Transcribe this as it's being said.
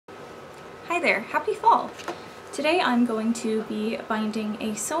Hi there, happy fall! Today I'm going to be binding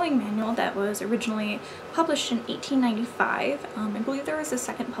a sewing manual that was originally published in 1895. I believe there was a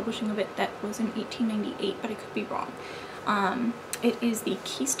second publishing of it that was in 1898, but I could be wrong. It is the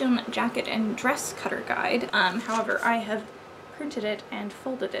Keystone Jacket and Dress Cutter Guide. However, I have printed it and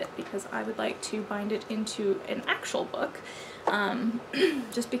folded it because I would like to bind it into an actual book.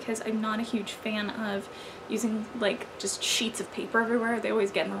 Just because I'm not a huge fan of using like just sheets of paper everywhere. They always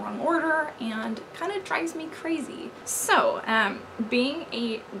get in the wrong order and kind of drives me crazy. So being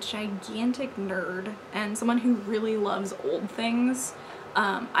a gigantic nerd and someone who really loves old things,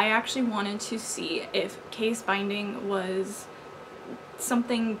 I actually wanted to see if case binding was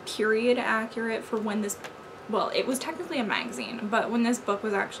something period accurate for when this, well, it was technically a magazine, but when this book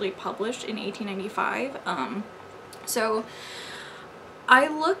was actually published in 1895. So I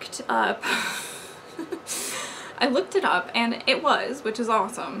looked up I looked it up and it was, which is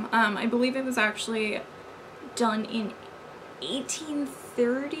awesome. I believe it was actually done in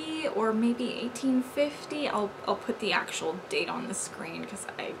 1830 or maybe 1850. I'll put the actual date on the screen because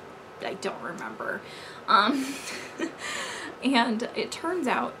I don't remember. And it turns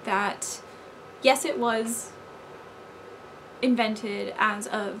out that yes, it was invented as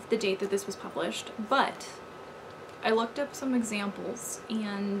of the date that this was published, but I looked up some examples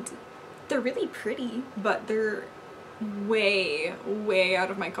and they're really pretty, but they're way out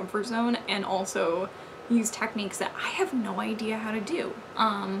of my comfort zone and also use techniques that I have no idea how to do.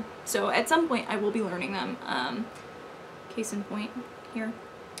 So at some point I will be learning them. Case in point here.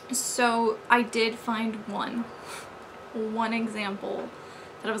 So I did find one example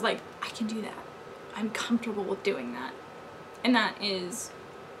that I was like, I can do that. I'm comfortable with doing that. And that is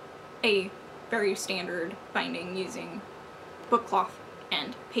a very standard binding using book cloth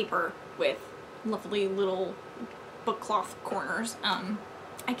and paper with lovely little book cloth corners.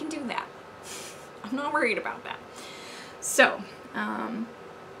 I can do that. I'm not worried about that. So, I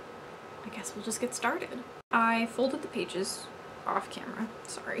guess we'll just get started. I folded the pages off camera,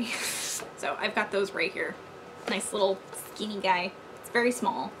 sorry. So I've got those right here. Nice little skinny guy. It's very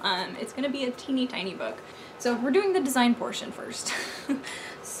small. It's gonna be a teeny tiny book. So we're doing the design portion first.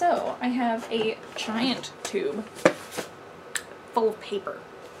 So I have a giant tube full of paper.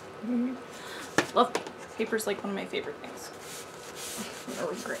 Love paper. Paper's like one of my favorite things. I'm gonna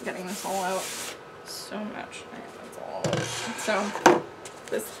regret getting this all out so much. That's all. So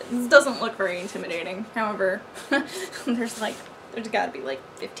this doesn't look very intimidating. However, there's gotta be like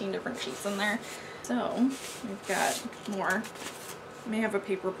 15 different sheets in there. So we've got more. May have a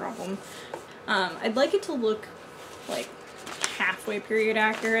paper problem. I'd like it to look like halfway period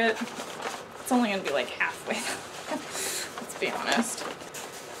accurate. It's only gonna be like halfway. Let's be honest.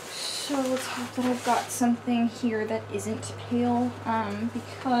 So let's hope that I've got something here that isn't pale,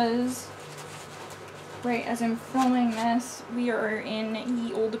 because right as I'm filming this, we are in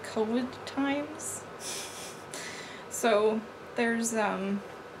ye old COVID times. So there's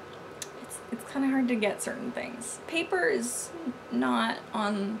it's kind of hard to get certain things. Paper is not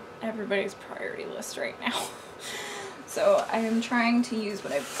on everybody's priority list right now. So I am trying to use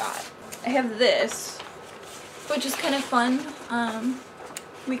what I've got. I have this, which is kind of fun.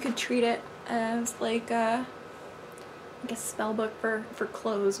 We could treat it as like a spell book for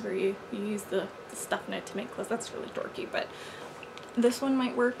clothes, where you use the stuff in it to make clothes. That's really dorky, but this one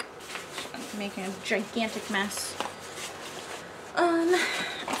might work. I'm making a gigantic mess. I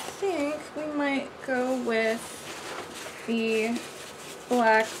think we might go with the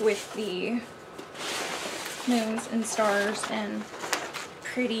black with the moons and stars and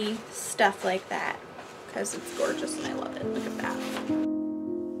pretty stuff like that, because it's gorgeous and I love it. Look at that.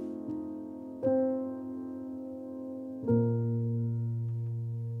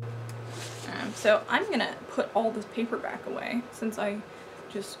 So I'm gonna put all this paper back away since I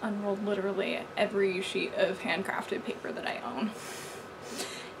just unrolled literally every sheet of handcrafted paper that I own.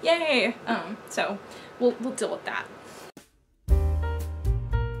 Yay! So we'll deal with that.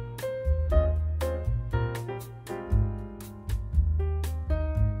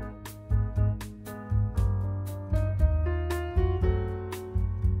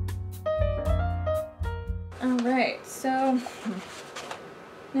 Alright, so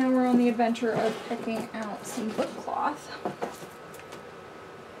now we're on the adventure of picking out some book cloth.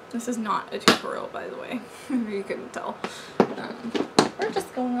 This is not a tutorial, by the way, if you couldn't tell. We're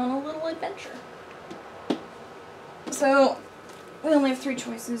just going on a little adventure. So we only have 3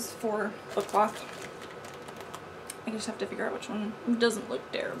 choices for book cloth. I just have to figure out which one doesn't look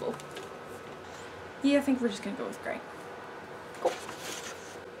terrible. Yeah, I think we're just gonna go with gray. Cool.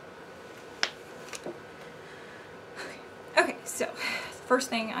 Okay, so first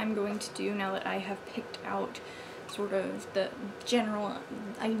thing I'm going to do now that I have picked out sort of the general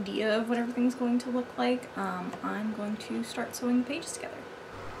idea of what everything's going to look like, I'm going to start sewing the pages together.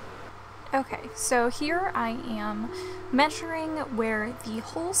 Okay, so here I am measuring where the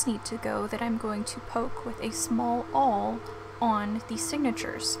holes need to go that I'm going to poke with a small awl on the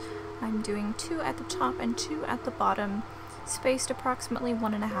signatures. I'm doing 2 at the top and 2 at the bottom, spaced approximately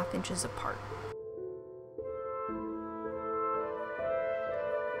 1.5 inches apart.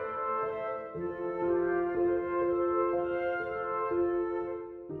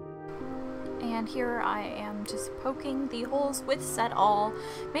 And here I am just poking the holes with set awl,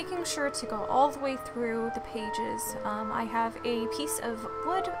 making sure to go all the way through the pages. I have a piece of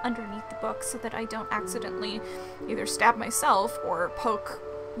wood underneath the book so that I don't accidentally either stab myself or poke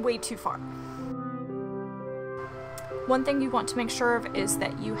way too far. One thing you want to make sure of is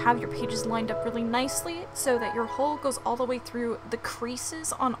that you have your pages lined up really nicely so that your hole goes all the way through the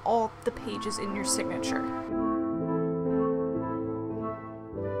creases on all the pages in your signature.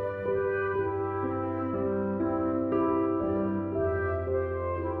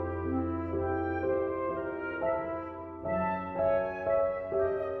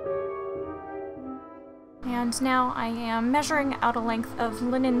 And now I am measuring out a length of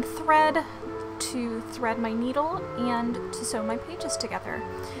linen thread to thread my needle and to sew my pages together.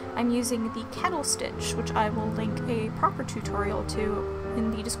 I'm using the kettle stitch, which I will link a proper tutorial to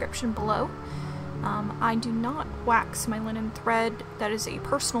in the description below. I do not wax my linen thread. That is a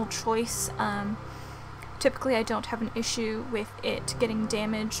personal choice. Typically I don't have an issue with it getting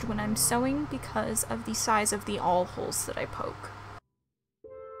damaged when I'm sewing because of the size of the awl holes that I poke.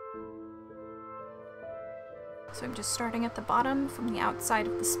 So I'm just starting at the bottom from the outside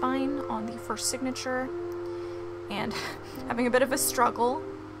of the spine on the first signature and having a bit of a struggle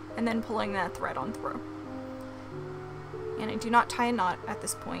and then pulling that thread on through. And I do not tie a knot at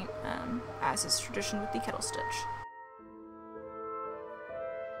this point, as is tradition with the kettle stitch.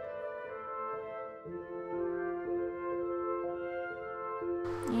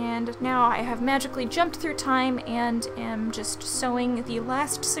 And now I have magically jumped through time and am just sewing the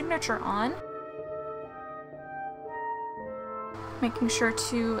last signature on. Making sure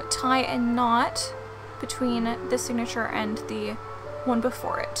to tie a knot between the signature and the one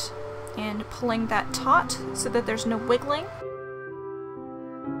before it, and pulling that taut so that there's no wiggling.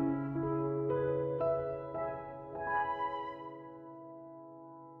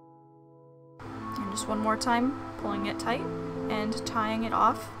 And just one more time, pulling it tight and tying it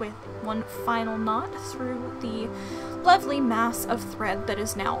off with one final knot through the lovely mass of thread that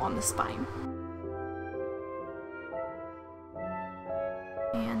is now on the spine.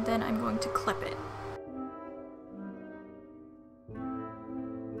 And then I'm going to clip it.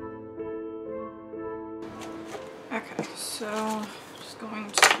 Okay, so just going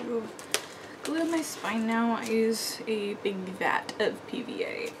to glue my spine now. I use a big vat of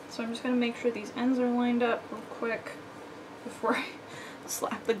PVA. So I'm just going to make sure these ends are lined up real quick before I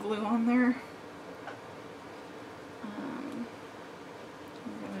slap the glue on there. I'm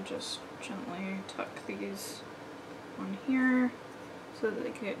going to just gently tuck these on here so that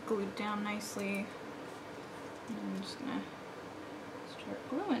they get glued down nicely. And I'm just gonna start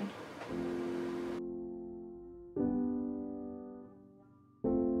gluing.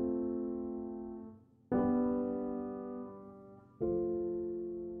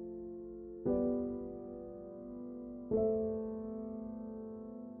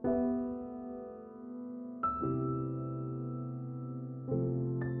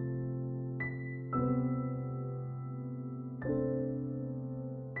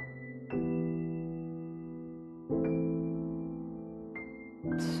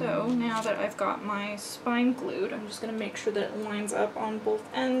 So now that I've got my spine glued, I'm just going to make sure that it lines up on both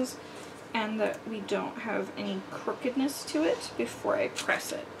ends and that we don't have any crookedness to it before I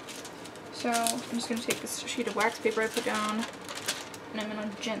press it. So I'm just going to take this sheet of wax paper I put down and I'm going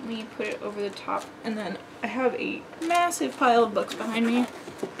to gently put it over the top, and then I have a massive pile of books behind me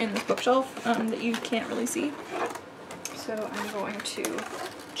in this bookshelf that you can't really see. So I'm going to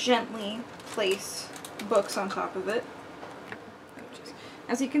gently place books on top of it.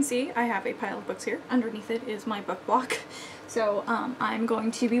 As you can see, I have a pile of books here. Underneath it is my book block. So I'm going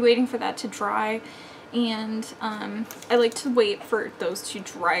to be waiting for that to dry, and I like to wait for those to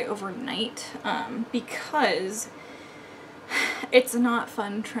dry overnight because it's not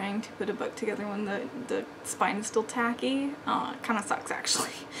fun trying to put a book together when the spine is still tacky. It kind of sucks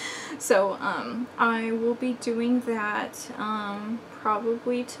actually. So I will be doing that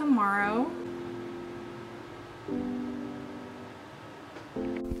probably tomorrow.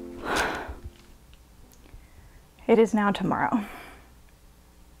 It is now tomorrow.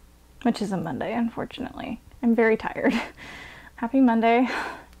 which is a Monday, unfortunately. I'm very tired. Happy Monday.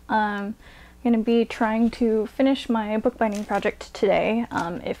 I'm gonna be trying to finish my bookbinding project today,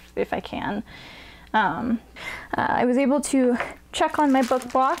 if I can. I was able to check on my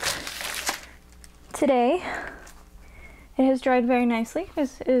book block today. It has dried very nicely.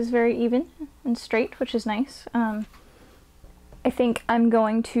 It is very even and straight, which is nice. I think I'm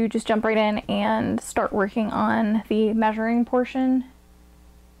going to just jump right in and start working on the measuring portion.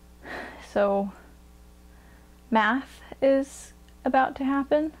 So math is about to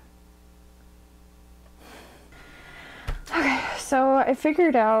happen. Okay, so I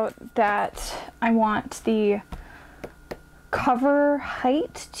figured out that I want the cover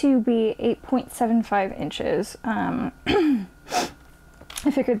height to be 8.75 inches. I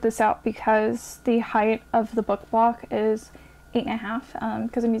figured this out because the height of the book block is 8.5,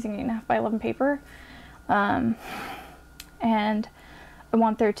 because I'm using 8.5 by 11 paper. And I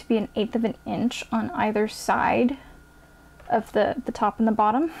want there to be 1/8 of an inch on either side of the top and the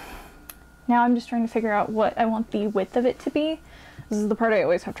bottom. Now I'm just trying to figure out what I want the width of it to be. This is the part I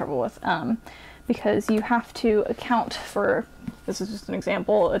always have trouble with, because you have to account for, this is just an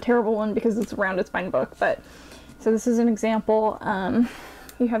example, a terrible one because it's a rounded spine book, but so this is an example.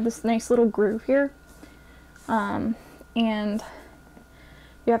 You have this nice little groove here, and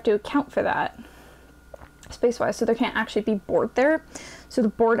you have to account for that space-wise, so there can't actually be board there. So the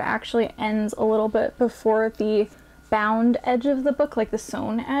board actually ends a little bit before the bound edge of the book, like the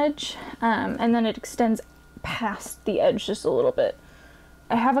sewn edge, and then it extends past the edge just a little bit.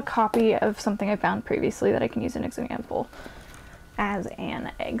 I have a copy of something I found previously that I can use an example as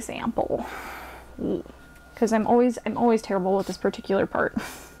an example, because I'm always terrible with this particular part.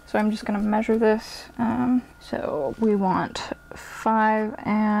 So I'm just gonna measure this. So we want 5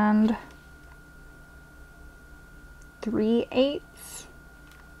 3/8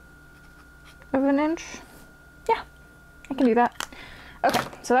 of an inch. Yeah, I can do that. Okay,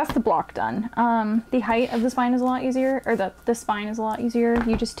 so that's the block done. The height of the spine is a lot easier, or the spine is a lot easier.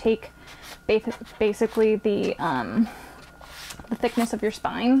 You just take basically the thickness of your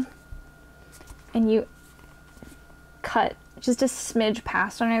spine, and you cut just a smidge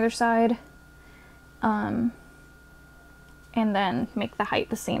past on either side, and then make the height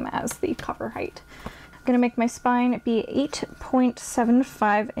the same as the cover height. I'm gonna make my spine be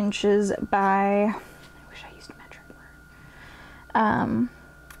 8.75 inches by, I wish I used a metric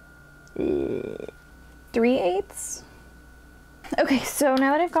word, 3/8. Okay, so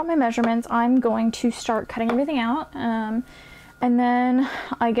now that I've got my measurements, I'm going to start cutting everything out, and then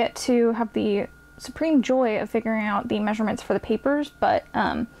I get to have the supreme joy of figuring out the measurements for the papers, but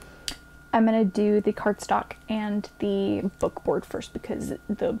I'm gonna do the cardstock and the book board first, because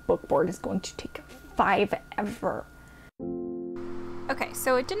the book board is going to take forever. Okay,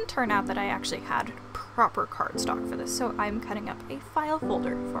 so it didn't turn out that I actually had proper cardstock for this, so I'm cutting up a file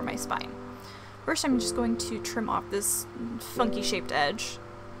folder for my spine. First, I'm just going to trim off this funky shaped edge,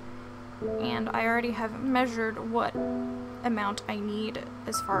 and I already have measured what amount I need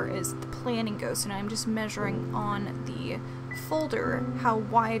as far as the planning goes, and I'm just measuring on the folder how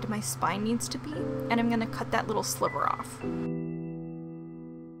wide my spine needs to be, and I'm going to cut that little sliver off.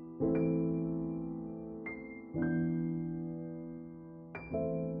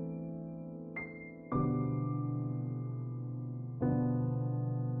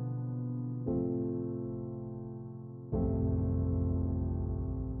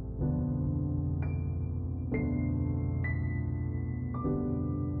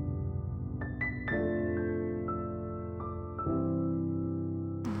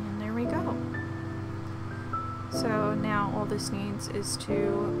 So now all this needs is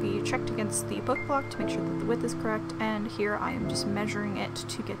to be checked against the book block to make sure that the width is correct, and here I am just measuring it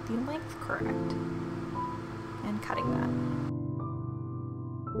to get the length correct and cutting that.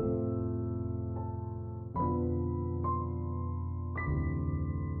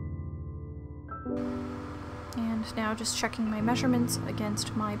 And now just checking my measurements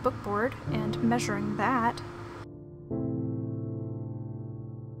against my book board and measuring that,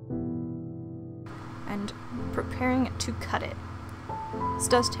 and preparing to cut it. This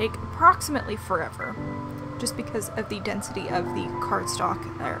does take approximately forever, just because of the density of the cardstock,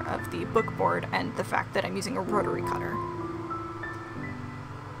 or of the book board, and the fact that I'm using a rotary cutter.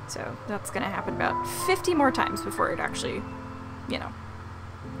 So that's gonna happen about 50 more times before it actually, you know,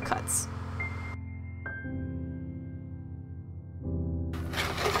 cuts.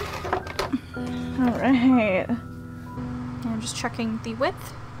 Alright. I'm just checking the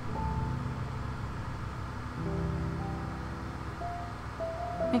width.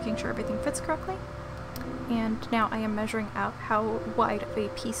 Making sure everything fits correctly. And now I am measuring out how wide of a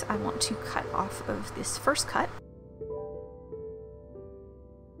piece I want to cut off of this first cut.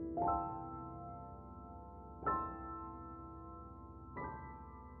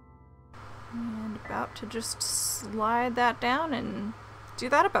 And about to just slide that down and do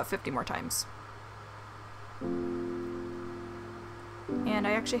that about 50 more times. And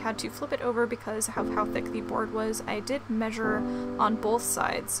I actually had to flip it over because of how thick the board was. I did measure on both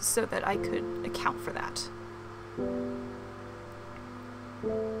sides so that I could account for that.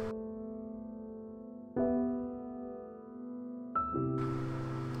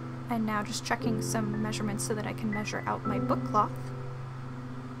 And now just checking some measurements so that I can measure out my book cloth.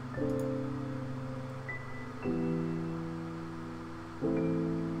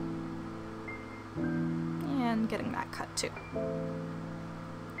 And getting that cut too.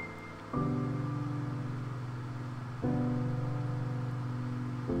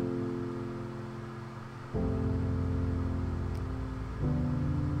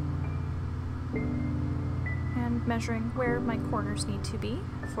 And measuring where my corners need to be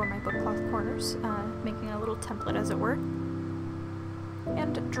for my book cloth corners, making a little template as it were,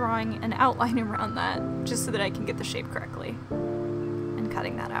 and drawing an outline around that just so that I can get the shape correctly, and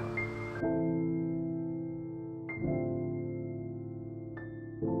cutting that out.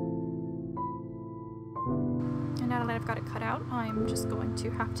 And now that I've got it cut out, I'm just going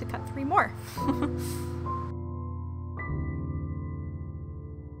to have to cut 3 more.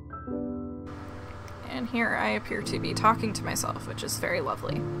 And here I appear to be talking to myself, which is very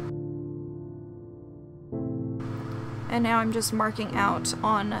lovely. And now I'm just marking out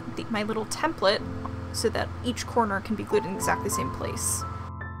on my little template so that each corner can be glued in exactly the same place.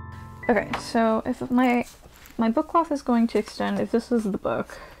 Okay, so if my book cloth is going to extend, if this is the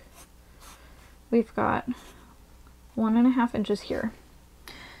book, we've got 1.5 inches here.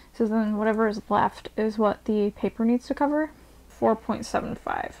 So then whatever is left is what the paper needs to cover.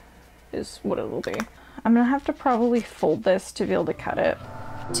 4.75 is what it will be. I'm gonna have to probably fold this to be able to cut it.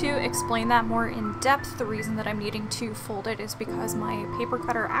 To explain that more in depth, the reason that I'm needing to fold it is because my paper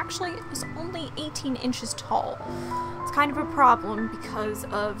cutter actually is only 18 inches tall. It's kind of a problem because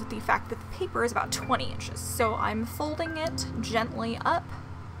of the fact that the paper is about 20 inches. So I'm folding it gently up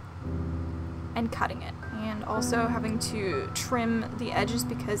and cutting it. And also having to trim the edges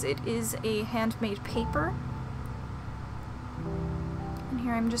because it is a handmade paper. And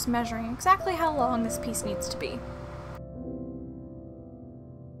here I'm just measuring exactly how long this piece needs to be.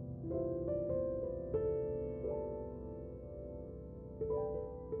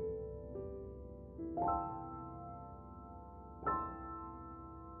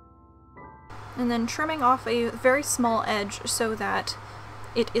 And then trimming off a very small edge so that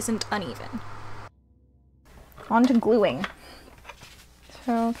it isn't uneven. On to gluing.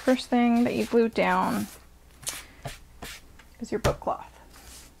 So the first thing that you glue down is your book cloth.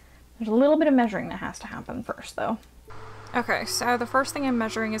 There's a little bit of measuring that has to happen first though. Okay, so the first thing I'm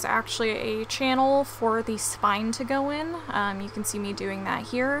measuring is actually a channel for the spine to go in. You can see me doing that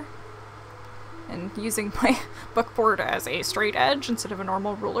here. And using my book board as a straight edge instead of a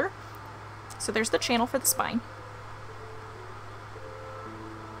normal ruler. So there's the channel for the spine.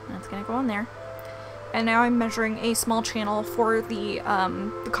 That's gonna go on there. And now I'm measuring a small channel for the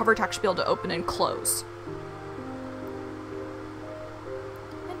cover to actually be able to open and close.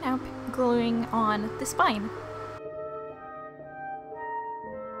 And now gluing on the spine.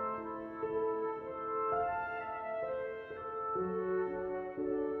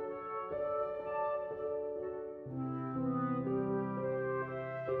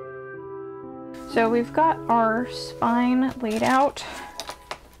 So we've got our spine laid out.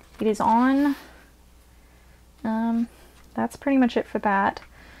 It is on. That's pretty much it for that.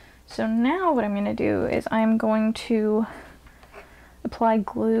 So now what I'm going to do is I'm going to apply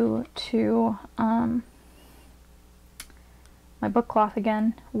glue to my book cloth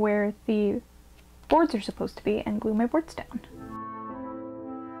again where the boards are supposed to be and glue my boards down.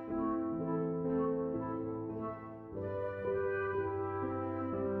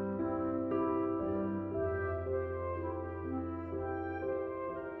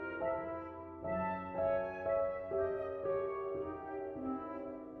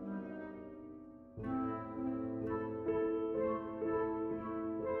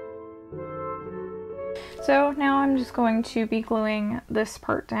 So now I'm just going to be gluing this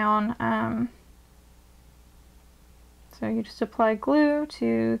part down. So you just apply glue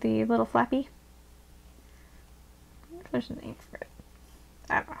to the little flappy. I wonder if there's a name for it.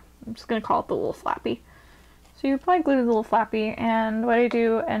 I don't know. I'm just going to call it the little flappy. So you apply glue to the little flappy, and what I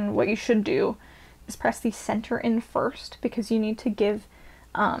do and what you should do is press the center in first because you need to give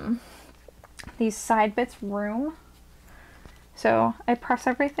the these side bits room. So I press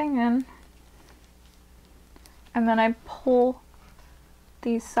everything in, and then I pull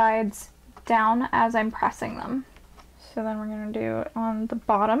these sides down as I'm pressing them. So then we're going to do it on the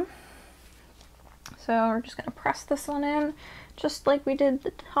bottom. So we're just going to press this one in just like we did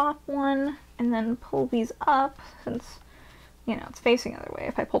the top one, and then pull these up since, you know, it's facing the other way.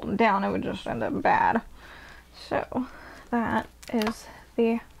 If I pulled them down, it would just end up bad. So that is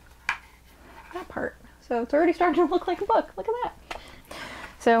that part. So it's already starting to look like a book. Look at that.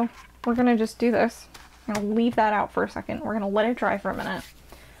 So we're going to just do this. I'm going to leave that out for a second. We're going to let it dry for a minute.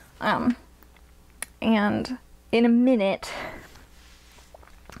 And in a minute,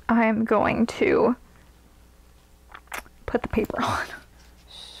 I'm going to put the paper on.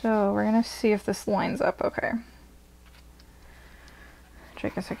 So we're going to see if this lines up okay. Which I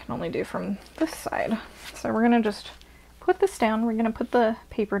guess I can only do from this side. So we're going to just put this down. We're going to put the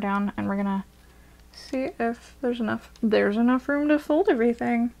paper down, and we're going to see if there's enough room to fold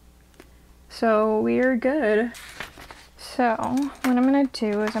everything. So we're good. So what I'm going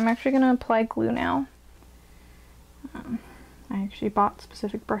to do is I'm actually going to apply glue now. I actually bought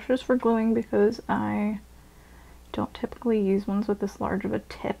specific brushes for gluing because I don't typically use ones with this large of a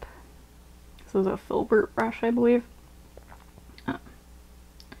tip. This is a filbert brush, I believe.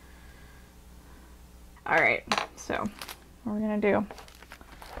 Alright, so what we're going to do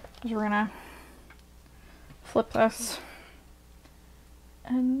is we're going to flip this,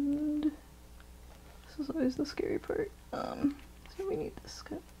 and this is always the scary part. So we need this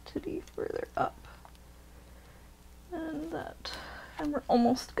to be further up, and that, and we're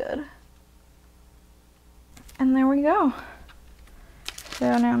almost good. And there we go.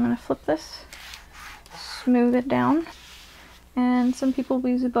 So now I'm going to flip this, smooth it down, and some people will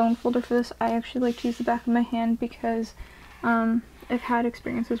use a bone folder for this. I actually like to use the back of my hand because I've had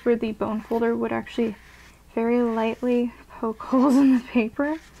experiences where the bone folder would actually very lightly poke holes in the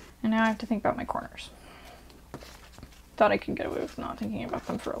paper. And now I have to think about my corners. Thought I could get away with not thinking about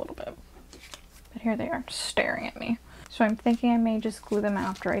them for a little bit. But here they are, staring at me. So I'm thinking I may just glue them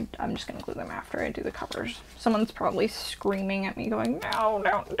after I'm just gonna glue them after I do the covers. Someone's probably screaming at me going, no,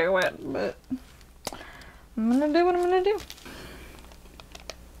 don't do it, but I'm gonna do what I'm gonna do.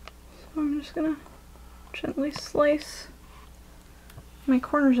 So I'm just gonna gently slice my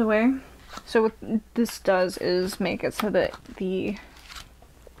corners away. So what this does is make it so that the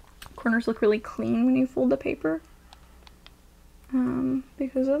corners look really clean when you fold the paper.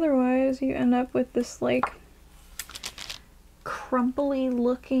 Because otherwise you end up with this like crumply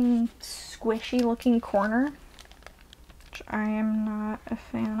looking, squishy looking corner, which I am not a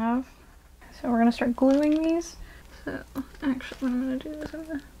fan of. So we're gonna start gluing these. So actually what I'm gonna do is I'm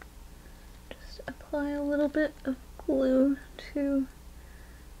gonna just apply a little bit of glue to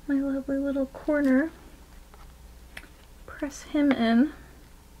my lovely little corner, press him in,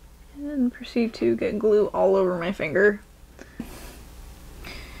 and proceed to get glue all over my finger.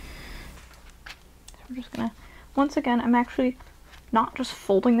 So we're just gonna, once again, I'm actually not just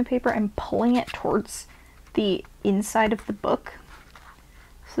folding the paper, I'm pulling it towards the inside of the book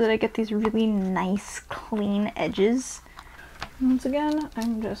so that I get these really nice clean edges. Once again,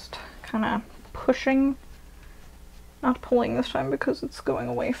 I'm just kind of pushing, not pulling this time because it's going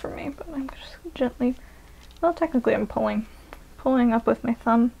away from me, but I'm just gently, well technically I'm pulling up with my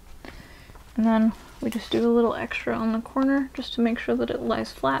thumb, and then we just do a little extra on the corner just to make sure that it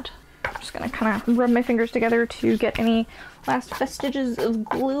lies flat. I'm just gonna kind of rub my fingers together to get any last vestiges of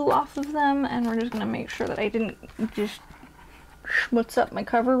glue off of them, and we're just gonna make sure that I didn't just schmutz up my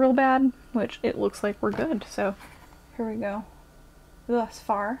cover real bad, which it looks like we're good. So here we go. Thus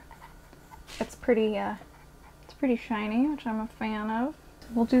far, it's pretty shiny, which I'm a fan of. So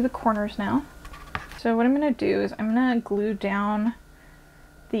we'll do the corners now. So what I'm gonna do is I'm gonna glue down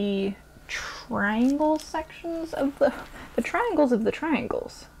the triangle sections of the triangles of the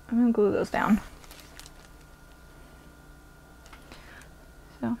triangles. I'm gonna glue those down.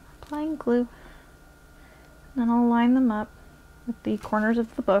 So applying glue, and then I'll line them up with the corners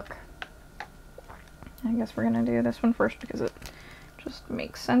of the book. I guess we're gonna do this one first because it just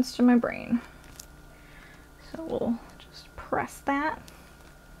makes sense to my brain. So we'll just press that.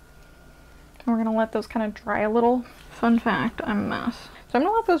 And we're gonna let those kind of dry a little. Fun fact, I'm a mess. So I'm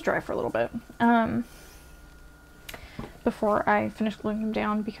gonna let those dry for a little bit before I finish gluing them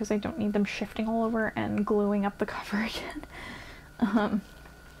down, because I don't need them shifting all over and gluing up the cover again.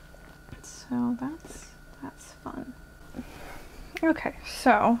 So that's fun. Okay,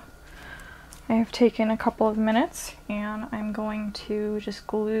 so I have taken a couple of minutes and I'm going to just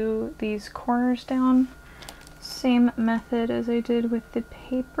glue these corners down same method as I did with the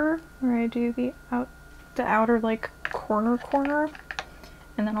paper, where I do the outer like corner,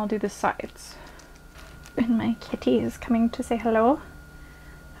 and then I'll do the sides. And my kitty is coming to say hello.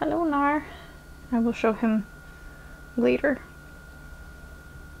 Hello, Nar. I will show him later.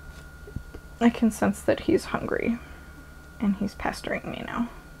 I can sense that he's hungry, and he's pestering me now,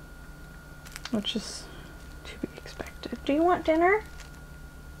 which is to be expected. Do you want dinner?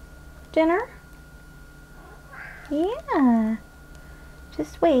 Dinner? Yeah.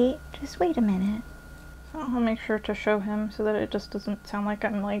 Just wait a minute. So I'll make sure to show him so that it just doesn't sound like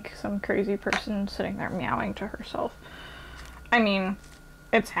I'm like some crazy person sitting there meowing to herself. I mean,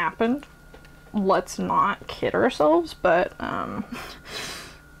 it's happened. Let's not kid ourselves, but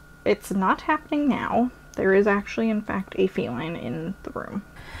it's not happening now. There is actually, in fact, a feline in the room.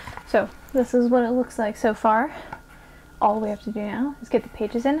 So this is what it looks like so far. All we have to do now is get the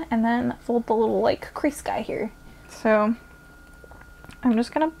pages in and then fold the little like crease guy here. So I'm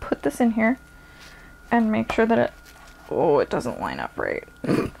just gonna put this in here and make sure that it doesn't line up right.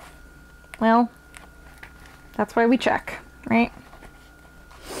 Well, that's why we check, right?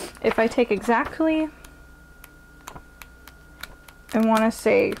 If I take exactly, I want to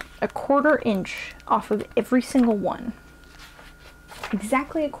say a 1/4 inch off of every single one,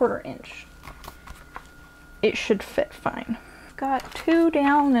 exactly a 1/4 inch, it should fit fine. Got 2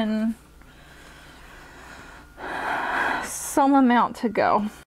 down and some amount to go.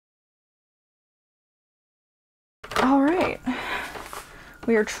 All right,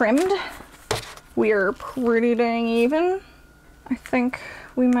 we are trimmed. We are pretty dang even. I think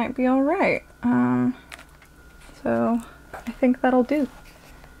we might be all right. So I think that'll do.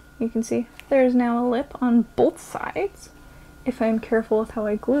 You can see there's now a lip on both sides. If I'm careful with how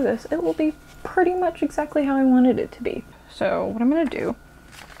I glue this, it will be pretty much exactly how I wanted it to be. So what I'm gonna do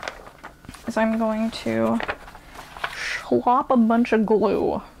is I'm going to slop a bunch of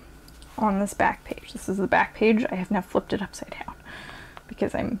glue on this back page. This is the back page. I have now flipped it upside down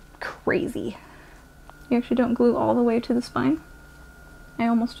because I'm crazy. You actually don't glue all the way to the spine. I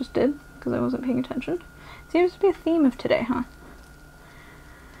almost just did because I wasn't paying attention. Seems to be a theme of today, huh?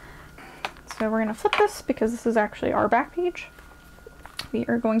 So we're gonna flip this because this is actually our back page. We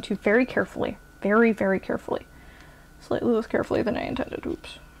are going to very carefully, very, very carefully, slightly less carefully than I intended,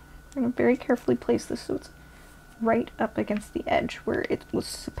 oops. We're gonna very carefully place this so it's right up against the edge where it was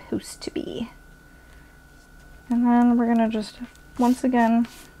supposed to be. And then we're gonna just, once again,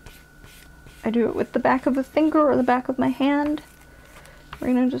 I do it with the back of a finger or the back of my hand. We're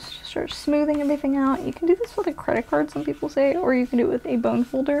gonna just start smoothing everything out. You can do this with a credit card, some people say, or you can do it with a bone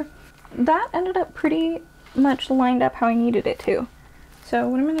folder. That ended up pretty much lined up how I needed it to. So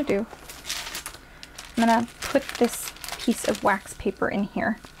what I'm gonna do, I'm gonna put this piece of wax paper in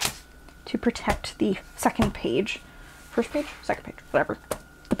here to protect the second page. First page? Second page, whatever.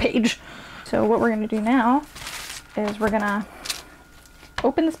 The page. So what we're gonna do now is we're gonna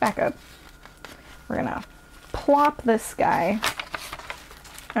open this back up. We're gonna plop this guy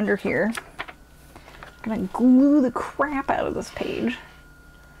under here. I'm gonna glue the crap out of this page.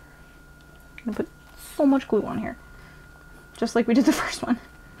 I'm gonna put so much glue on here, just like we did the first one.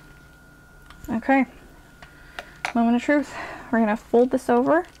 Okay, moment of truth. We're gonna fold this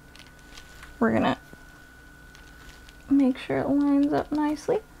over. We're gonna make sure it lines up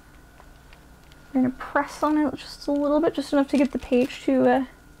nicely. We're gonna press on it just a little bit, just enough to get the page to,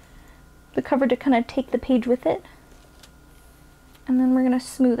 the cover to kind of take the page with it. And then we're gonna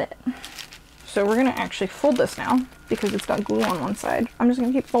smooth it. So we're gonna actually fold this now because it's got glue on one side. I'm just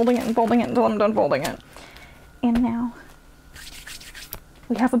gonna keep folding it and folding it until I'm done folding it. And now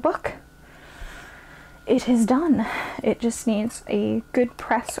we have a book. It is done. It just needs a good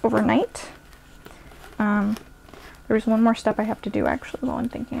press overnight. There's one more step I have to do actually while I'm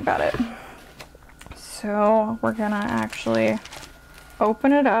thinking about it. So we're gonna actually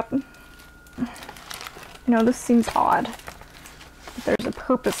open it up. I know this seems odd, but there's a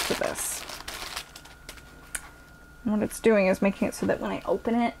purpose to this. And what it's doing is making it so that when I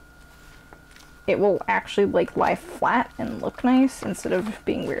open it, it will actually like lie flat and look nice instead of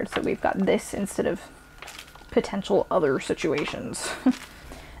being weird. So we've got this instead of potential other situations.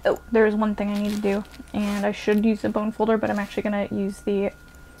 Oh, there's one thing I need to do, and I should use a bone folder, but I'm actually gonna use the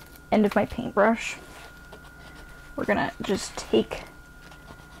end of my paintbrush. We're gonna just we're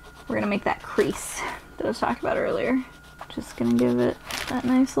gonna make that crease that I was talking about earlier. Just gonna give it that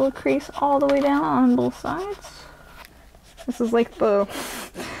nice little crease all the way down on both sides. This is like the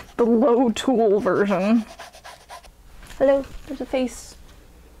low tool version. Hello, there's a face.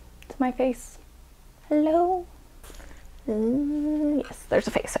 It's my face. Hello. Yes, there's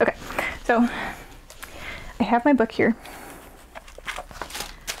a face. Okay, so I have my book here.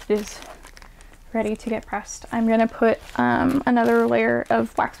 It is ready to get pressed. I'm gonna put another layer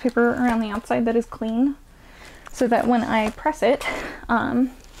of wax paper around the outside that is clean, so that when I press it,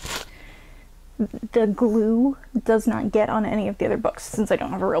 the glue does not get on any of the other books, since I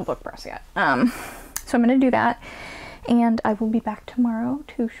don't have a real book press yet. So I'm gonna do that, and I will be back tomorrow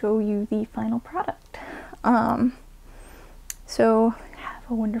to show you the final product. So have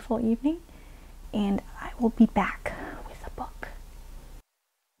a wonderful evening, and I will be back with a book.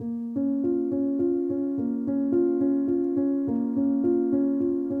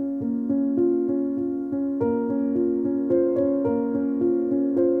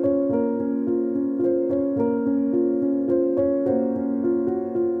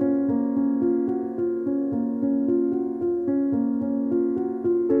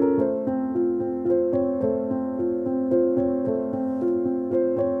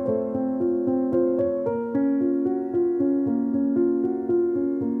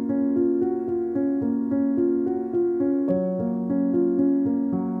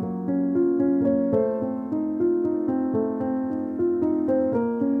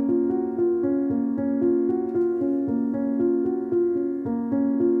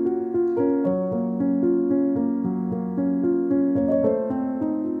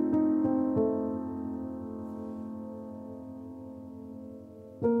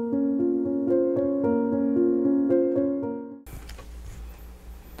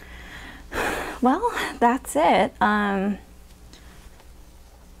 Well, that's it.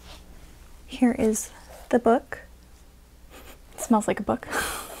 Here is the book. It smells like a book.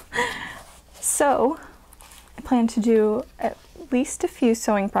 So, I plan to do at least a few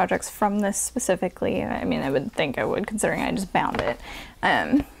sewing projects from this specifically. I mean, I would think I would, considering I just bound it.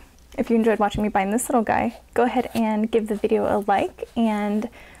 If you enjoyed watching me bind this little guy, go ahead and give the video a like, and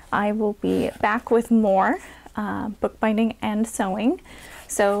I will be back with more bookbinding and sewing.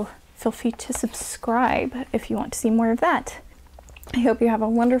 So feel free to subscribe if you want to see more of that. I hope you have a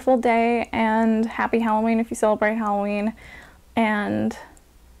wonderful day, and happy Halloween if you celebrate Halloween, and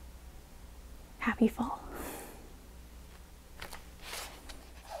happy fall.